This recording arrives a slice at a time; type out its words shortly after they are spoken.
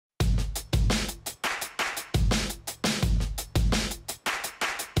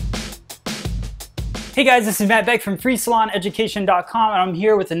Hey guys, this is Matt Beck from FreeSalonEducation.com, and I'm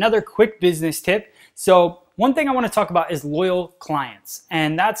here with another quick business tip. So one thing I want to talk about is loyal clients,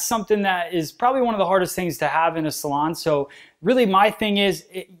 and that's something that is probably one of the hardest things to have in a salon. So really my thing is,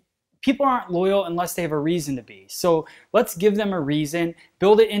 people aren't loyal unless they have a reason to be. So let's give them a reason,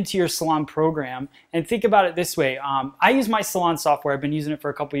 build it into your salon program, and think about it this way. I use my salon software. I've been using it for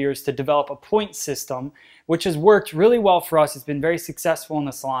a couple years to develop a point system, which has worked really well for us. It's been very successful in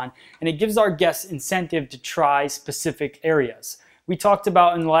the salon, and it gives our guests incentive to try specific areas. We talked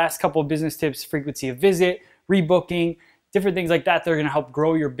about in the last couple of business tips, frequency of visit, rebooking, different things like that. They're going to help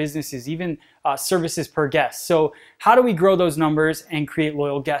grow your businesses, even services per guest. So how do we grow those numbers and create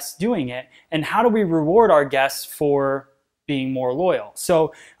loyal guests doing it? And how do we reward our guests for being more loyal?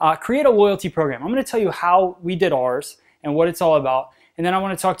 So create a loyalty program. I'm going to tell you how we did ours and what it's all about. And then I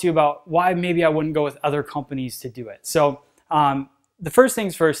want to talk to you about why maybe I wouldn't go with other companies to do it. So the first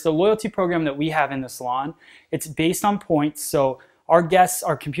things first, the loyalty program that we have in the salon, it's based on points. So our guests,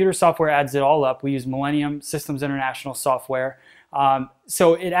 our computer software adds it all up. We use Millennium Systems International software.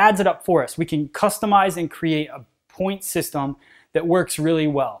 So it adds it up for us. We can customize and create a point system that works really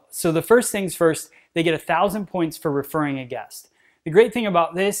well. So the first things first, they get 1,000 points for referring a guest. The great thing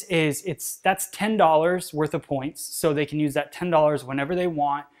about this is that's $10 worth of points. So they can use that $10 whenever they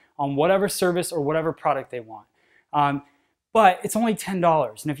want on whatever service or whatever product they want. But it's only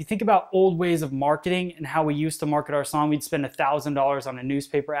 $10. And if you think about old ways of marketing and how we used to market our salon, we'd spend $1,000 on a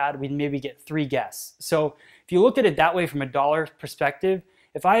newspaper ad, we'd maybe get 3 guests. So if you look at it that way from a dollar perspective,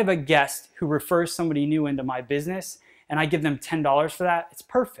 if I have a guest who refers somebody new into my business and I give them $10 for that, it's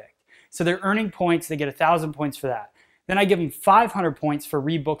perfect. So they're earning points, they get 1,000 points for that. Then I give them 500 points for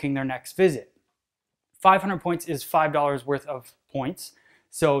rebooking their next visit. 500 points is $5 worth of points.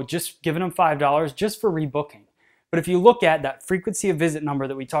 So just giving them $5 just for rebooking. But if you look at that frequency of visit number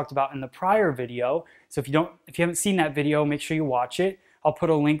that we talked about in the prior video, so if you haven't seen that video, make sure you watch it. I'll put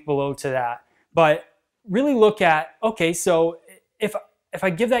a link below to that. But really look at, okay, so if I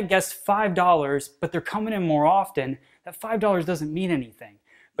give that guest $5, but they're coming in more often, that $5 doesn't mean anything.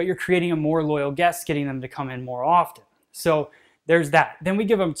 But you're creating a more loyal guest, getting them to come in more often. So there's that. Then we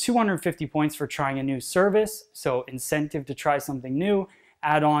give them 250 points for trying a new service. So incentive to try something new,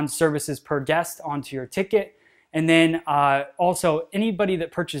 add on services per guest onto your ticket. And then also anybody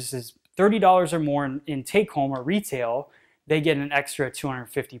that purchases $30 or more in take-home or retail, they get an extra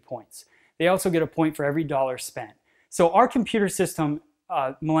 250 points. They also get a point for every dollar spent. So our computer system,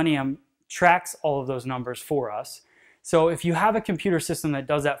 Millennium, tracks all of those numbers for us. So if you have a computer system that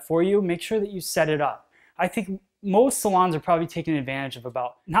does that for you, make sure that you set it up. I think most salons are probably taking advantage of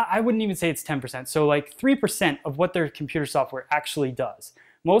I wouldn't even say it's 10%, so like 3% of what their computer software actually does.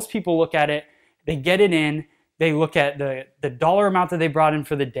 Most people look at it, they get it in, they look at the dollar amount that they brought in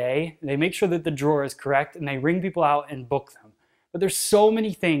for the day, they make sure that the drawer is correct, and they ring people out and book them. But there's so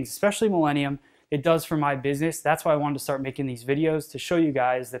many things, especially Millennium, it does for my business. That's why I wanted to start making these videos, to show you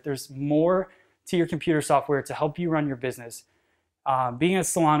guys that there's more to your computer software to help you run your business. Being a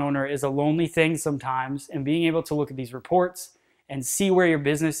salon owner is a lonely thing sometimes, and being able to look at these reports and see where your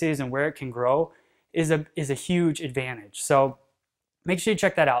business is and where it can grow is a huge advantage. So make sure you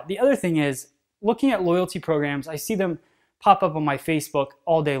check that out. The other thing is, looking at loyalty programs, I see them pop up on my Facebook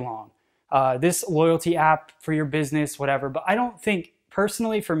all day long. This loyalty app for your business, whatever. But I don't think,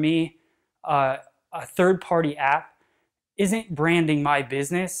 personally for me, a third-party app isn't branding my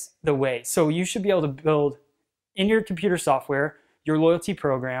business the way. So you should be able to build in your computer software your loyalty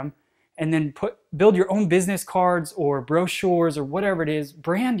program, and then build your own business cards or brochures or whatever it is.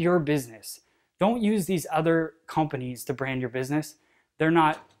 Brand your business. Don't use these other companies to brand your business. They're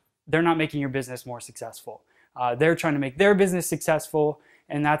not making your business more successful. They're trying to make their business successful,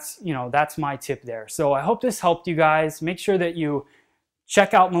 and that's my tip there. So I hope this helped you guys. Make sure that you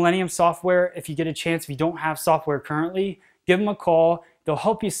check out Millennium software if you get a chance. If you don't have software currently, give them a call. They'll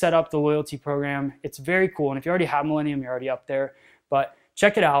help you set up the loyalty program. It's very cool, and if you already have Millennium, you're already up there. But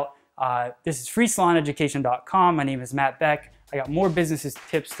check it out. This is FreeSalonEducation.com. My name is Matt Beck. I got more business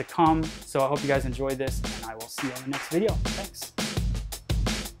tips to come, so I hope you guys enjoyed this, and I will see you on the next video. Thanks.